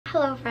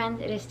Hello friends,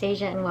 it is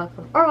Stasia and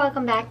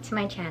welcome back to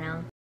my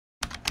channel.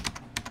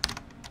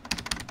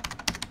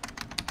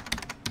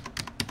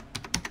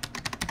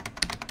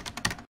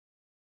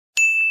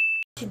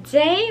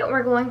 Today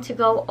we're going to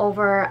go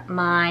over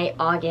my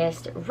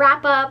August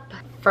wrap up.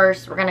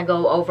 First, we're gonna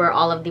go over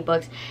all of the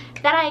books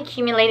that I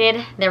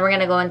accumulated, then we're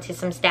gonna go into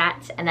some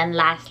stats, and then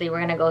lastly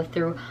we're gonna go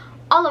through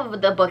all of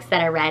the books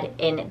that I read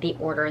in the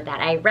order that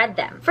I read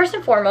them. First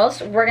and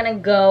foremost, we're gonna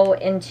go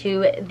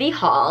into the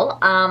haul.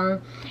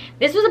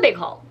 This was a big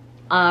haul.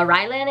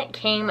 Rylan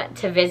came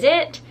to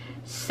visit,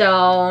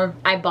 so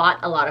I bought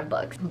a lot of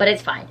books, but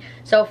it's fine.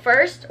 So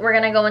first, we're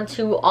gonna go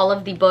into all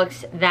of the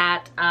books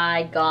that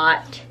I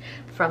got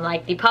from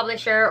like the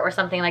publisher or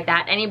something like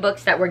that. Any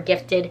books that were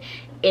gifted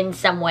in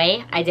some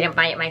way. I didn't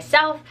buy it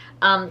myself.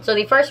 So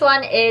the first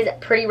one is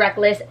Pretty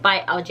Reckless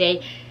by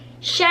LJ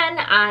Shen.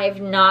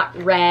 I've not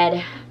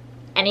read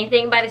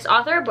anything by this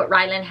author, but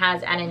Rylan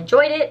has and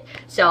enjoyed it,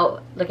 so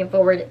looking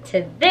forward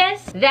to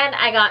this. Then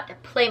I got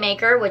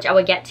Playmaker, which I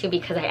would get to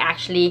because I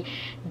actually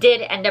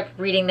did end up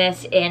reading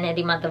this in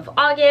the month of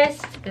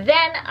August.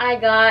 Then I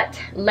got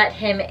Let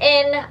Him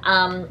In.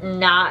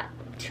 Not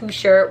too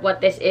sure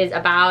what this is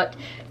about.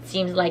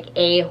 Seems like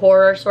a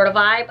horror sort of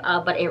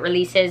vibe, but it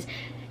releases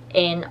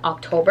in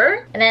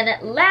October. And then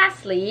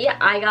lastly,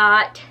 I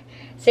got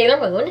Sailor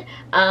Moon.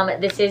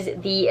 This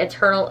is the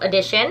Eternal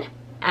Edition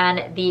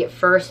and the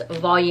first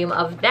volume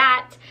of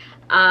that.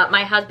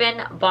 My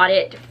husband bought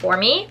it for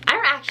me. I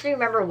don't actually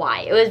remember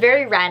why. It was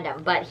very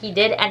random, but he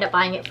did end up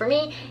buying it for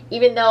me,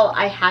 even though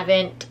I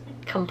haven't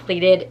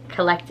completed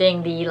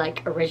collecting the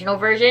like original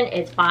version.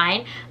 It's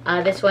fine.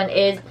 This one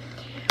is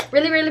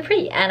really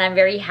pretty, and I'm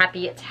very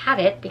happy to have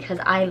it because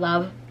I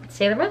love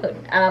Sailor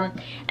Moon. And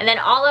then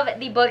all of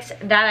the books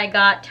that I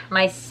got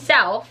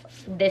myself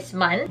this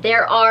month.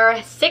 There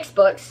are 6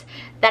 books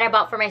that I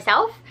bought for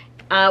myself.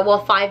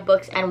 Well, 5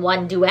 books and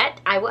 1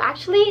 duet. I will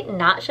actually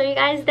not show you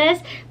guys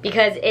this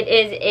because it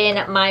is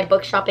in my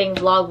book shopping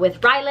vlog with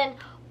Rylan,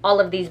 all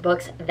of these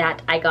books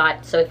that I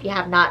got. So if you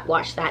have not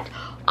watched that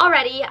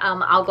already,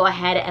 I'll go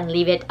ahead and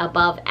leave it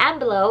above and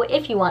below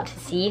if you want to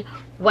see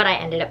what I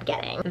ended up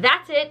getting.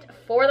 That's it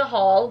for the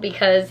haul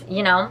because,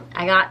 you know,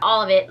 I got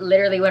all of it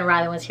literally when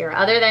Rylan was here.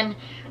 Other than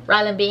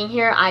Rylan being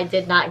here, I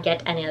did not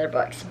get any other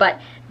books, but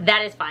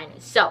that is fine.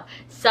 So,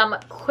 some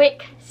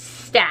quick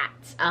stats.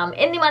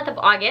 In the month of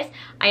August,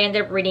 I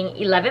ended up reading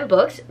 11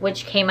 books,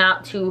 which came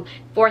out to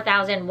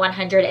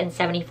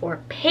 4,174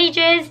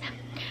 pages.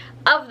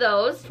 Of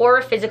those, 4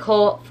 were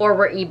physical, 4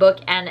 were ebook,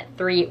 and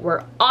 3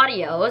 were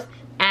audios.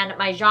 And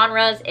my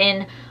genres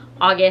in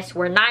August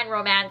were 9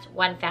 romance,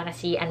 1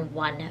 fantasy, and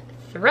 1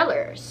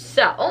 thriller.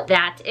 So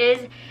that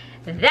is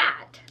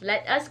that.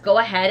 Let us go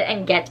ahead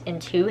and get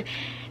into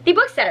the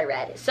books that I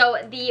read. So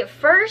the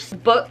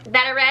first book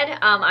that I read,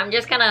 I'm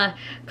just gonna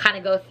kind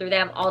of go through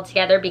them all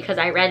together because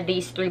I read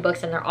these 3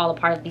 books and they're all a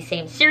part of the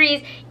same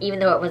series, even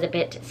though it was a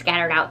bit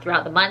scattered out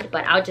throughout the month,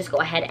 but I'll just go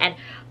ahead and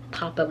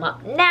pop them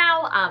up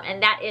now.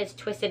 And that is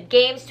Twisted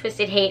Games,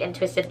 Twisted Hate, and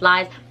Twisted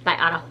Lies by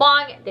Ana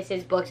Huang. This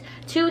is books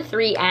 2,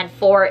 3, and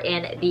 4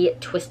 in the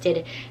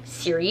Twisted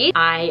series.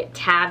 I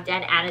tabbed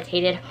and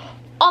annotated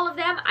all of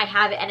them. I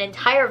have an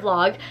entire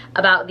vlog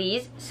about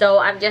these, so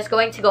I'm just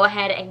going to go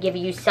ahead and give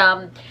you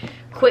some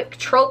quick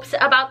tropes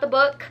about the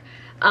book,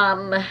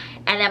 and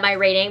then my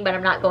rating, but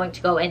I'm not going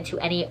to go into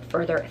any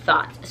further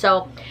thoughts.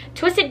 So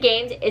Twisted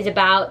Games is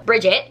about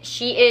Bridget.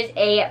 She is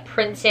a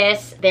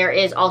princess. There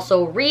is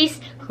also Reese,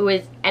 who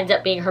ends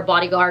up being her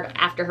bodyguard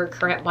after her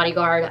current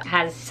bodyguard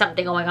has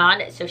something going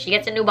on. So she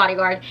gets a new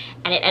bodyguard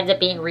and it ends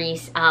up being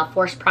Reese.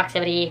 Forced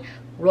proximity,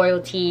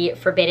 royalty,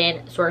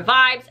 forbidden sort of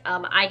vibes.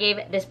 I gave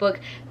this book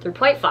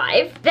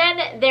 3.5.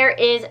 Then there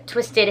is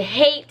Twisted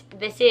Hate.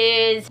 This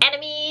is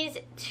enemies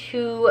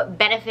to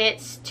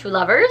benefits to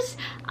lovers.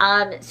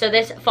 So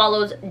this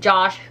follows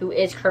Josh, who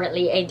is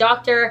currently a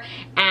doctor,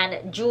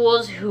 and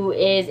Jules, who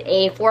is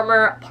a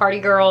former party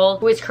girl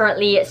who is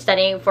currently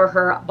studying for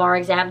her bar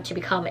exam to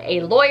become a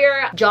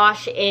lawyer.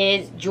 Josh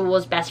is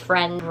Jules' best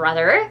friend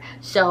brother.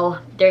 So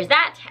there's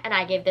that, and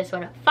I gave this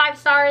one 5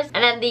 stars.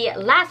 And then the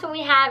last one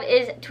we have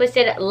is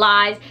Twisted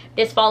Lies.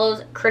 This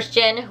follows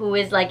Christian, who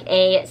is like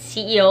a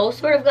CEO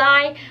sort of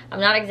guy. I'm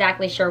not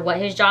exactly sure what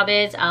his job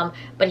is,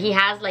 but he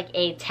has like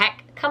a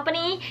tech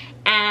company,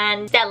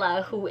 and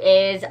Stella, who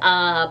is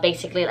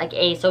basically like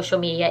a social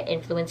media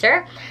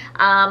influencer,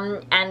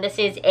 and this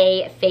is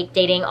a fake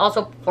dating,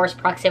 also forced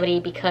proximity,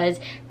 because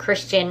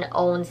Christian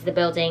owns the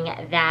building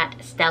that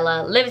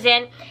Stella lives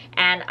in,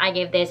 and I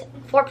gave this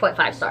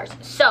 4.5 stars.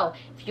 So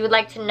if you would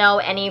like to know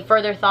any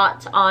further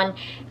thoughts on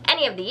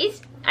any of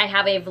these, I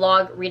have a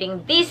vlog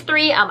reading these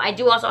 3. I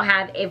do also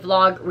have a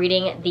vlog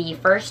reading the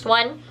first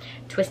one,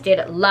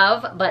 Twisted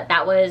Love, but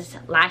that was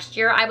last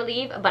year, I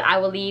believe, but I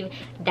will leave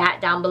that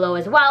down below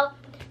as well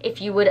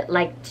if you would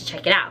like to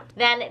check it out.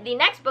 Then the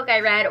next book I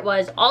read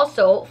was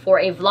also for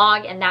a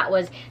vlog, and that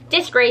was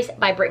Disgrace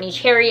by Brittany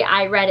Cherry.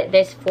 I read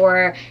this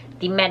for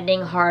the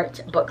Mending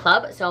Heart book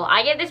club, so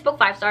I gave this book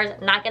 5 stars.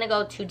 I'm not gonna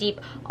go too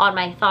deep on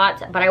my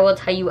thoughts, but I will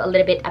tell you a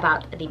little bit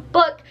about the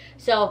book.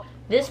 So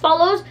This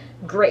follows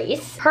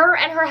Grace. Her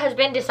and her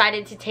husband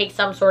decided to take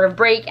some sort of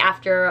break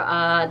after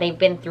they've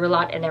been through a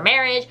lot in their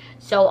marriage.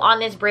 So on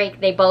this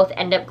break, they both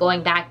end up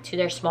going back to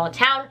their small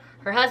town.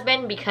 Her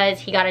husband because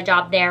he got a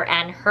job there,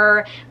 and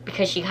her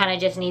because she kind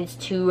of just needs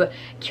to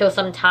kill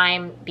some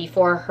time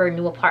before her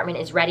new apartment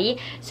is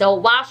ready. So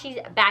while she's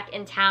back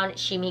in town,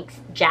 she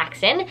meets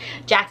Jackson.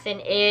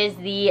 Jackson is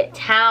the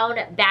town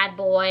bad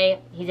boy.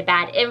 He's a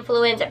bad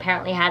influence,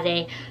 apparently has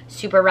a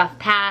super rough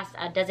past,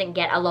 doesn't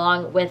get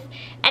along with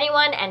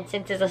anyone, and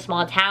since it's a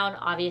small town,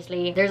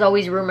 obviously there's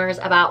always rumors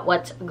about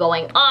what's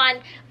going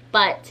on.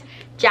 But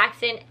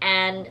Jackson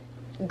and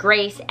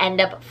Grace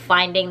end up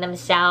finding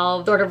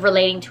themselves sort of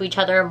relating to each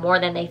other more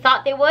than they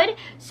thought they would.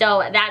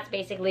 So that's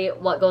basically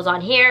what goes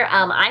on here.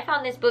 I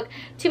found this book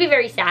to be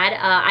very sad.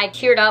 I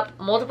teared up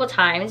multiple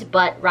times,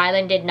 but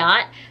Rylan did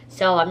not.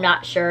 So I'm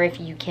not sure if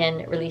you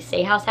can really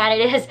say how sad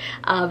it is,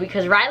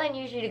 because Rylan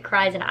usually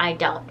cries and I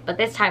don't. But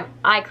this time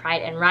I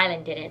cried and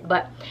Rylan didn't.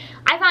 But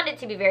I found it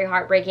to be very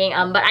heartbreaking.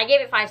 But I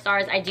gave it 5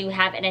 stars. I do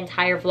have an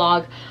entire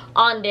vlog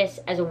on this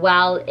as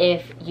well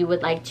if you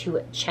would like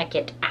to check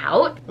it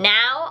out.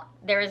 Now,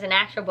 there is an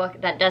actual book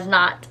that does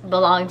not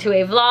belong to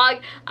a vlog,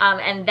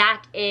 and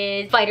that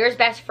is Fighter's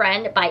Best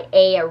Friend by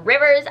A.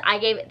 Rivers. I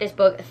gave this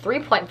book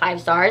 3.5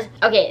 stars.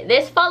 Okay,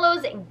 this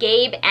follows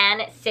Gabe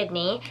and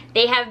Sydney.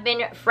 They have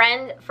been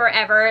friends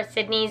forever.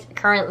 Sydney's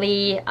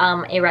currently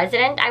a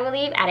resident, I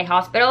believe, at a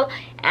hospital,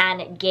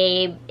 and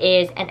Gabe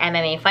is an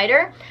MMA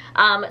fighter.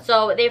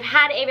 So they've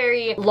had a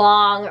very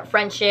long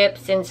friendship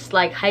since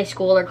like high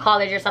school or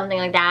college or something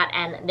like that,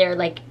 and they're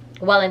like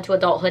well into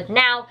adulthood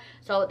now.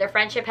 So their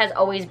friendship has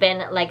always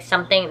been like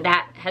something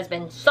that has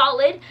been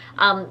solid,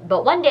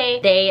 but one day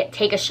they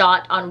take a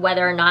shot on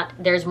whether or not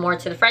there's more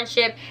to the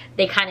friendship.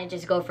 They kind of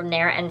just go from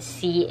there and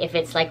see if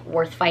it's like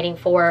worth fighting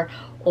for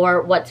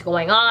or what's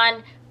going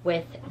on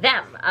with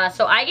them.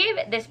 So I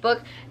gave this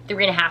book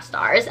 3.5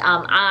 stars.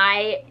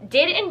 I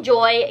did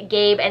enjoy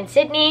Gabe and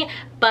Sydney,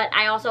 but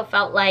I also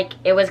felt like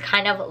it was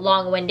kind of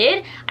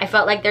long-winded. I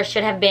felt like there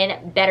should have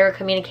been better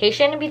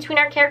communication between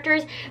our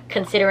characters,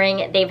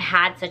 considering they've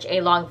had such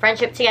a long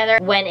friendship together.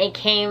 When it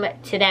came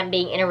to them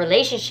being in a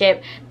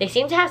relationship, they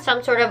seemed to have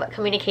some sort of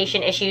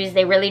communication issues.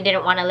 They really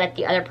didn't want to let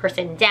the other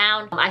person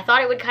down. I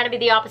thought it would kind of be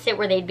the opposite,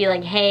 where they'd be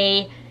like,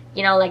 hey,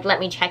 you know, like, let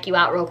me check you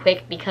out real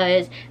quick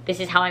because this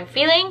is how I'm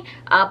feeling.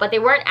 But they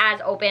weren't as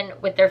open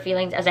with their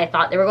feelings as I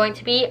thought they were going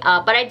to be.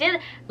 But I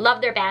did love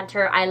their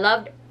banter. I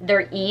loved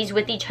their ease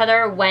with each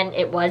other when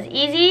it was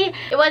easy.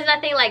 It was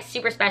nothing like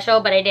super special,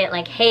 but I didn't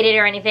like hate it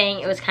or anything.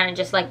 It was kind of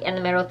just like in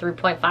the middle,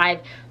 3.5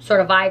 sort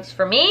of vibes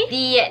for me.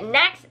 The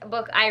next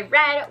book I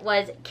read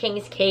was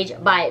King's Cage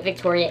by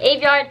Victoria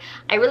Aveyard.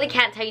 I really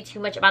can't tell you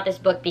too much about this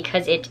book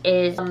because it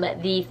is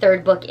the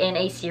 3rd book in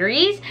a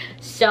series.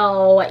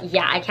 So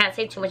yeah, I can't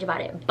say too much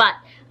about it. But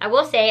I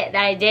will say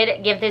that I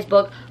did give this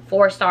book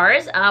 4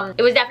 stars.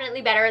 It was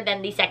definitely better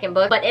than the 2nd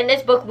book. But in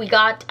this book, we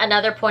got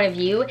another point of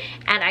view,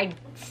 and I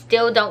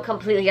still don't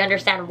completely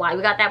understand why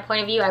we got that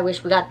point of view. I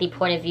wish we got the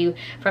point of view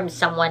from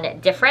someone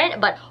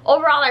different. But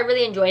overall, I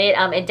really enjoyed it.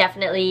 It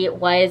definitely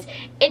was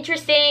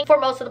interesting for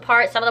most of the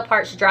parts. Some of the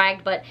parts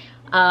dragged, but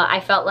I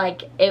felt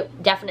like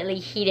it definitely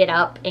heated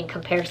up in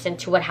comparison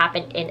to what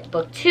happened in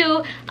book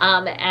 2.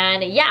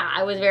 And yeah,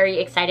 I was very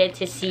excited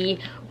to see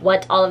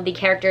what all of the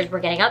characters were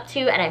getting up to,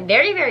 and I'm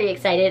very, very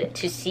excited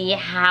to see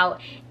how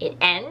it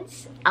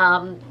ends,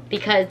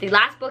 because the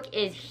last book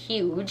is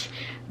huge,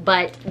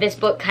 but this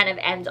book kind of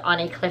ends on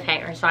a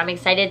cliffhanger, so I'm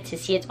excited to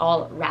see it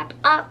all wrap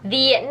up.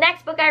 The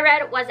next book I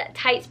read was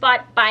Tight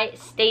Spot by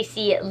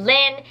Stacy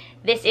Lynn.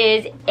 This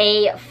is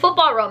a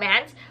football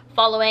romance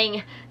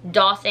following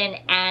Dawson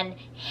and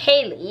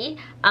Haley.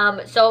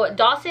 So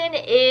Dawson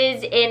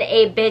is in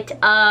a bit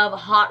of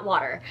hot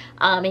water.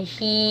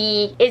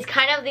 He is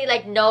kind of the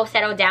like no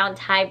settle down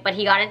type, but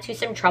he got into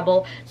some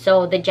trouble.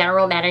 So the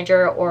general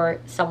manager or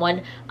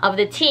someone of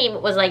the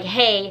team was like,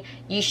 hey,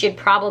 you should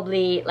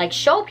probably like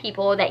show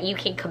people that you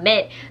can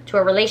commit to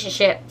a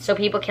relationship so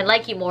people can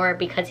like you more,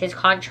 because his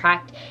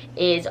contract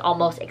is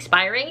almost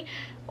expiring,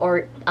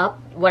 or up,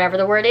 whatever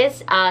the word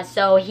is.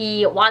 So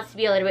he wants to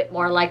be a little bit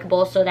more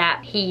likable so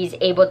that he's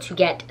able to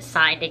get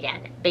signed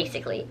again,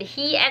 basically.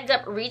 He ends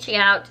up reaching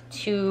out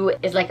to,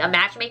 is like a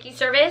matchmaking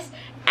service,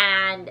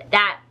 and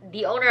that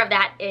the owner of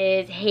that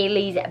is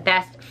Haley's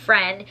best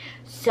friend.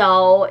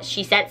 So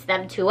she sets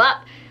them two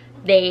up.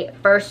 They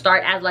first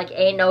start as like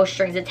a no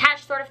strings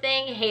attached sort of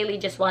thing. Haley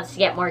just wants to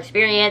get more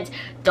experience.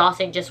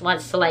 Dawson just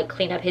wants to like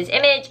clean up his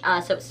image.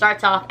 So it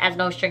starts off as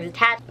no strings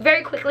attached.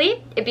 Very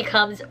quickly, it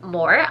becomes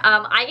more.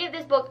 I gave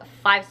this book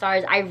 5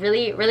 stars. I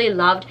really, really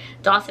loved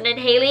Dawson and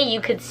Haley.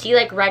 You could see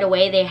like right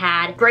away they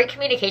had great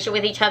communication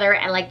with each other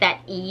and like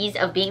that ease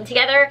of being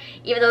together.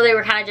 Even though they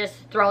were kind of just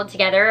thrown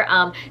together,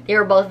 they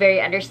were both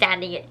very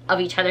understanding of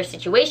each other's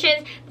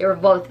situations. They were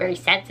both very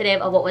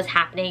sensitive of what was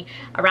happening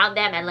around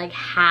them and like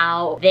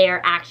how their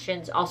their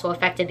actions also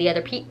affected the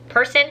other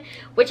person,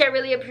 which I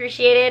really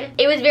appreciated.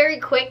 It was very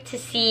quick to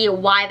see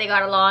why they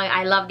got along.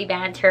 I love the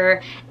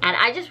banter, and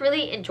I just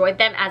really enjoyed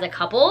them as a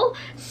couple.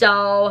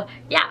 So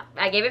yeah,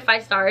 I gave it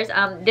 5 stars.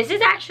 This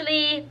is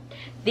actually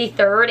the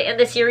 3rd in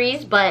the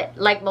series, but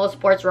like most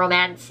sports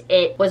romance,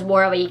 it was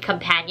more of a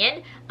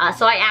companion.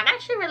 So I am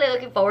actually really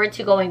looking forward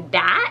to going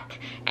back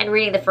and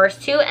reading the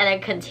first 2 and then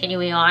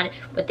continuing on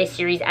with this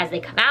series as they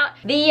come out.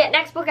 The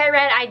next book I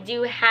read, I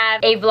do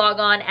have a vlog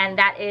on, and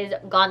that is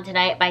Gone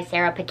Tonight by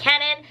Sarah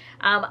Buchanan.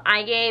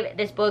 I gave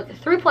this book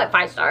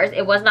 3.5 stars.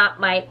 It was not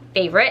my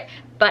favorite,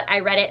 but I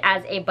read it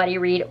as a buddy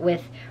read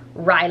with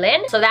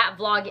Rylan. So that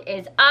vlog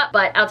is up,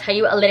 but I'll tell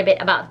you a little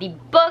bit about the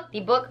book. The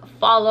book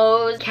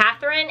follows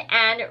Catherine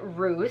and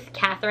Ruth.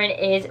 Catherine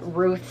is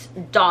Ruth's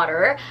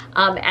daughter,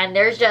 and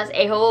there's just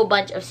a whole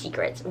bunch of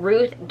secrets.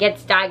 Ruth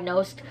gets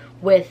diagnosed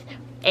with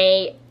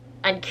a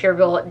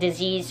incurable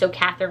disease, so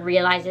Catherine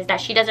realizes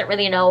that she doesn't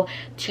really know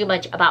too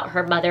much about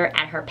her mother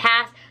and her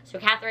past. So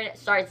Catherine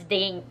starts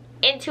digging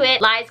into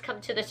it. Lies come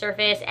to the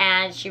surface,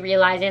 and she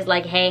realizes,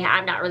 like, hey,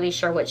 I'm not really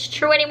sure what's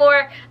true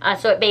anymore.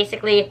 So it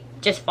basically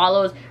just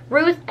follows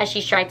Ruth as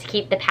she's trying to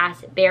keep the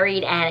past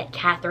buried, and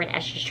Catherine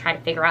as she's trying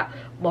to figure out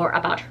more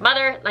about her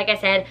mother. Like I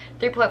said,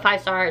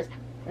 3.5 stars,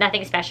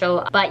 nothing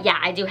special, but yeah,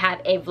 I do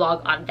have a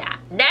vlog on that.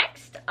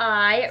 Next,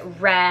 I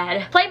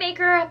read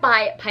Playmaker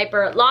by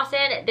Piper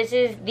Lawson. This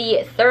is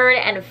the 3rd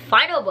and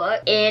final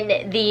book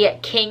in the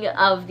King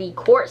of the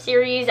Court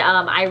series.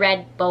 I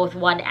read both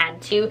 1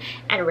 and 2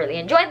 and really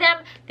enjoyed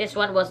them. This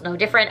one was no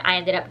different. I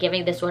ended up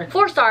giving this one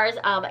 4 stars.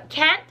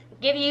 Can't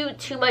give you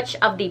too much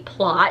of the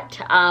plot,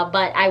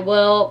 but I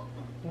will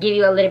give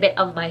you a little bit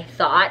of my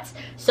thoughts.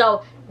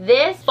 So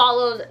this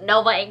follows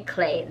Nova and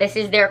Clay. This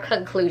is their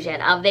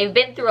conclusion. They've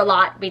been through a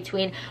lot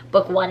between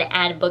book 1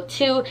 and book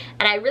 2,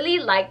 and I really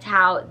liked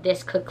how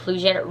this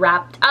conclusion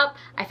wrapped up.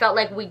 I felt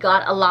like we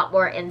got a lot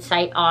more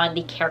insight on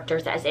the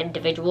characters as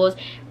individuals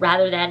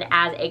rather than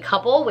as a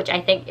couple, which I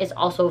think is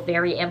also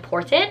very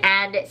important.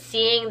 And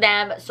seeing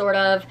them sort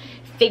of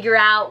figure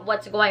out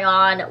what's going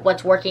on,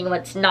 what's working,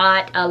 what's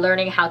not,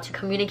 learning how to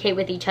communicate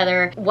with each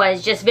other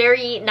was just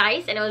very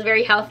nice, and it was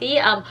very healthy.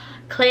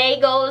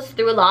 Clay goes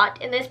through a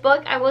lot in this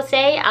book, I will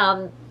say.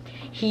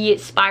 He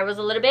spirals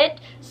a little bit,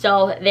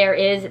 so there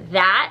is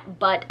that,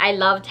 but I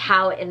loved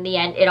how in the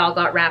end it all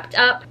got wrapped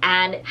up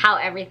and how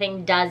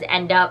everything does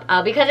end up,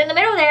 because in the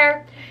middle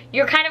there,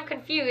 you're kind of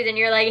confused and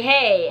you're like,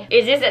 hey,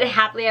 is this a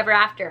happily ever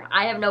after?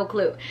 I have no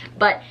clue.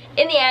 But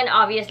in the end,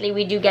 obviously,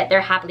 we do get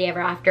their happily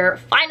ever after,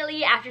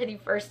 finally, after the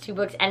first 2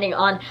 books ending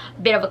on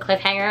a bit of a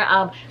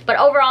cliffhanger. But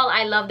overall,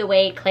 I love the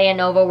way Clay and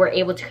Nova were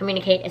able to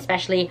communicate,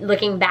 especially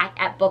looking back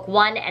at book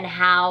 1 and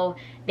how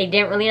they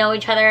didn't really know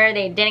each other,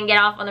 they didn't get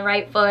off on the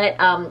right foot,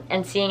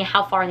 and seeing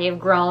how far they've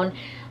grown.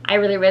 I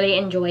really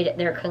enjoyed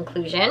their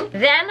conclusion.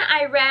 Then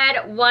I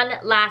read One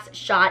Last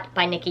Shot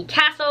by Nikki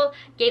Castle.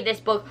 Gave this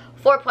book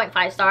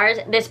 4.5 stars.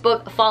 This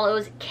book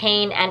follows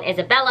Kane and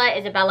Isabella.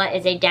 Isabella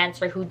is a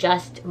dancer who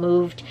just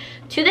moved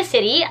to the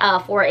city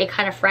for a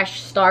kind of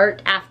fresh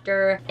start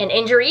after an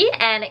injury,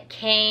 and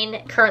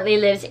Kane currently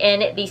lives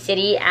in the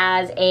city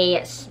as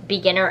a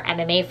beginner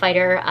MMA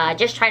fighter,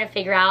 just trying to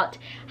figure out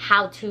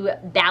how to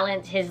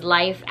balance his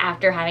life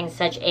after having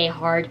such a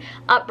hard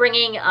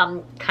upbringing,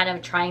 kind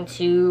of trying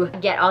to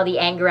get all the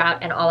anger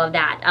out and all of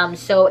that.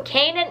 So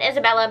Kane and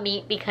Isabella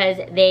meet because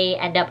they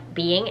end up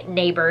being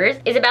neighbors.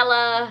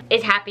 Isabella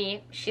is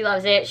happy, she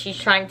loves it, she's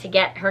trying to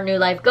get her new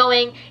life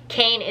going.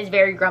 Kane is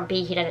very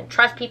grumpy, he doesn't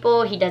trust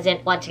people, he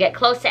doesn't want to get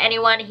close to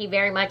anyone, he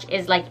very much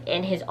is like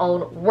in his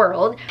own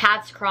world.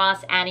 Paths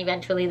cross and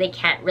eventually they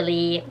can't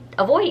really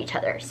avoid each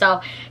other.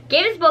 So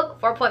gave this book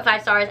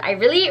 4.5 stars. I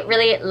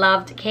really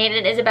loved Kane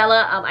and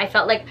Isabella. I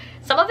felt like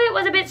some of it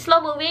was a bit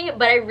slow moving,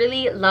 but I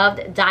really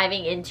loved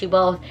diving into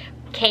both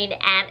Kane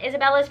and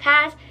Isabella's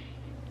past.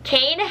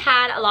 Kane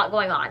had a lot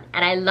going on,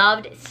 and I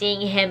loved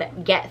seeing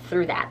him get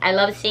through that. I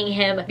loved seeing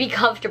him be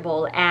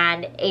comfortable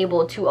and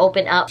able to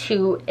open up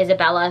to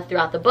Isabella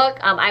throughout the book.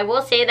 I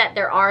will say that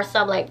there are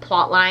some like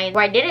plot lines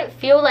where I didn't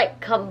feel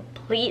like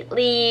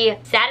completely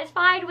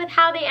satisfied with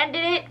how they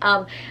ended it,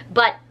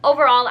 but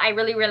overall I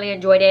really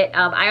enjoyed it.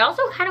 I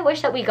also kind of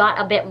wish that we got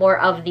a bit more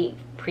of the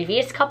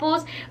previous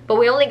couples, but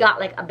we only got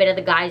like a bit of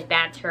the guys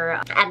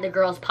banter and the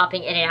girls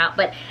popping in and out,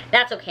 but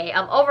that's okay.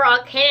 Overall,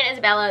 Kane and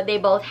Isabella, they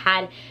both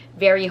had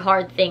very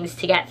hard things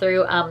to get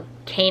through.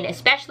 Kane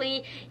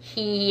especially,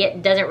 he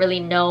doesn't really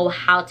know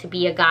how to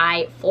be a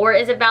guy for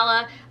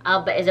Isabella,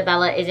 but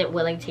Isabella isn't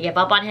willing to give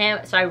up on him.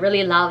 So I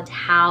really loved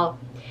how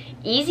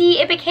easy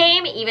it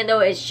became, even though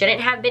it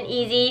shouldn't have been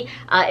easy.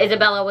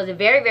 Isabella was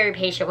very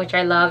patient, which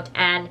I loved,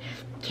 and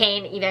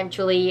Kane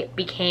eventually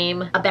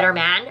became a better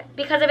man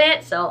because of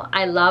it, so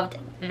I loved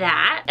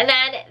that. And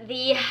then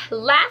the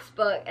last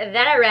book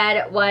that I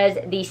read was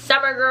The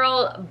Summer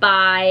Girl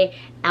by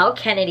Elle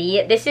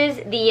Kennedy. This is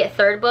the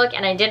 3rd book,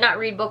 and I did not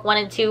read book 1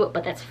 and 2,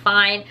 but that's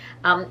fine.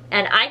 And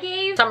I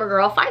gave Summer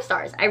Girl 5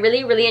 stars. I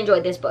really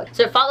enjoyed this book.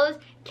 So it follows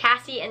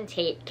Cassie and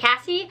Tate.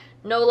 Cassie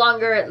no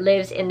longer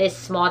lives in this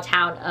small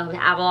town of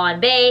Avalon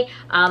Bay.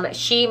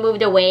 She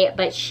moved away,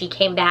 but she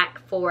came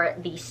back for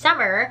the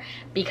summer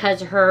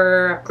because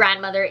her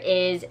grandmother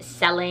is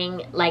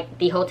selling like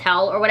the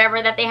hotel or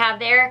whatever that they have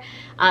there.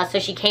 So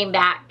she came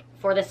back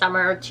for the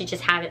summer to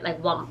just have it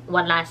like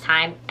one last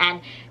time,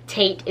 and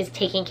Tate is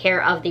taking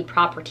care of the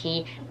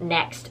property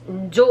next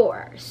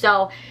door.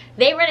 So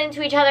they run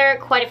into each other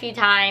quite a few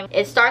times.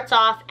 It starts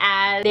off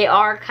as they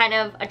are kind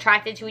of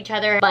attracted to each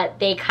other, but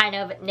they kind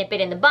of nip it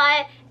in the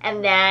bud,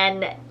 and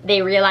then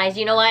they realize,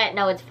 you know what,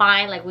 no, it's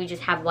fine, like we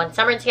just have one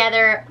summer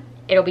together,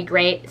 it'll be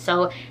great.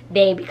 So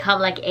they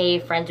become like a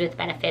friends with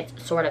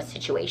benefits sort of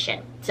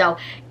situation. So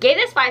gave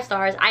this 5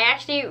 stars. I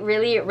actually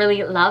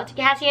really loved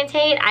Cassie and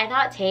Tate. I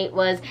thought Tate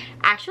was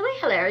actually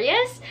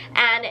hilarious,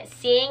 and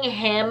seeing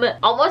him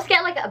almost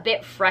get like a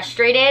bit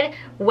frustrated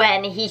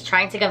when he's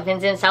trying to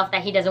convince himself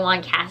that he doesn't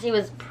want Cassie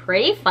was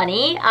pretty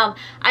funny.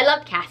 I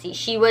loved Cassie.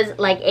 She was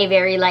like a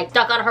very like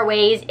stuck on her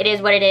ways. It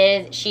is what it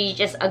is. She's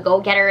just a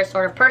go-getter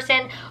sort of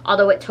person,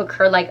 although it took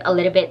her like a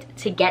little bit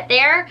to get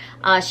there.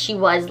 She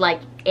was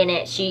like in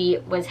it. She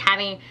was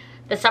having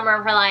the summer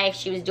of her life.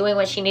 She was doing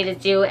what she needed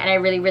to do, and I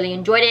really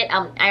enjoyed it.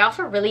 I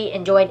also really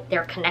enjoyed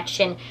their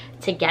connection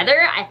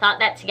together. I thought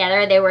that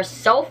together they were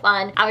so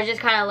fun. I was just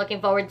kind of looking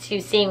forward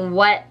to seeing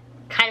what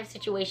kind of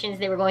situations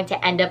they were going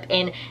to end up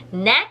in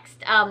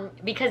next,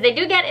 because they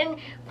do get in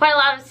quite a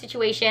lot of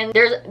situations.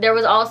 There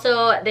was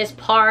also this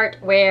part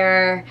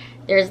where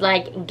there's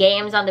like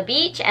games on the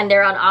beach and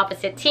they're on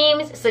opposite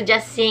teams, so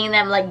just seeing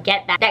them like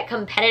get that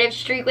competitive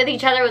streak with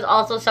each other was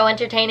also so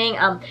entertaining.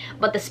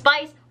 But the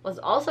spice was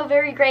also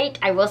very great.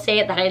 I will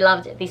say that I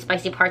loved the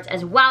spicy parts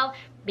as well,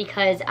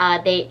 because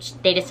they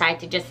decide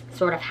to just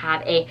sort of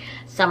have a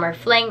summer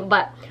fling.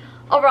 But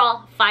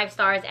overall, 5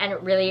 stars,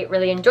 and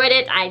really enjoyed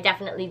it. I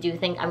definitely do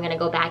think I'm gonna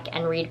go back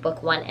and read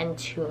book 1 and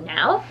 2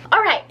 now.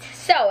 Alright,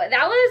 so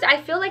that was,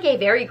 I feel like, a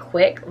very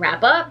quick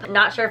wrap up.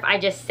 Not sure if I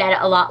just said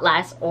a lot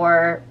less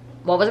or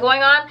what was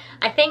going on.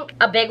 I think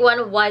a big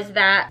one was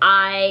that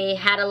I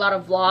had a lot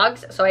of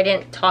vlogs, so I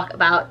didn't talk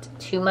about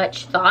too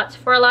much thoughts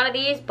for a lot of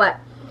these, but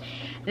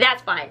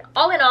that's fine.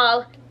 All in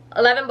all,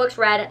 11 books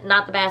read,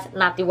 not the best,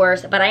 not the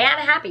worst, but I am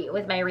happy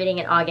with my reading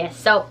in August.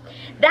 So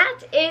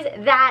that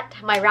is that,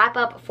 my wrap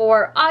up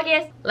for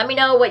August. Let me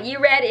know what you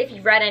read, if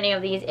you've read any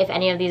of these, if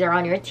any of these are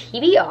on your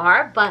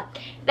TBR. But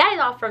that is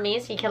all from me,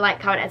 so you can like,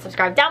 comment, and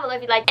subscribe down below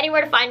if you'd like.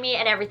 Anywhere to find me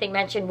and everything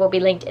mentioned will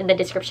be linked in the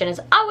description as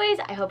always.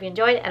 I hope you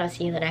enjoyed, and I'll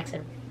see you in the next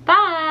one.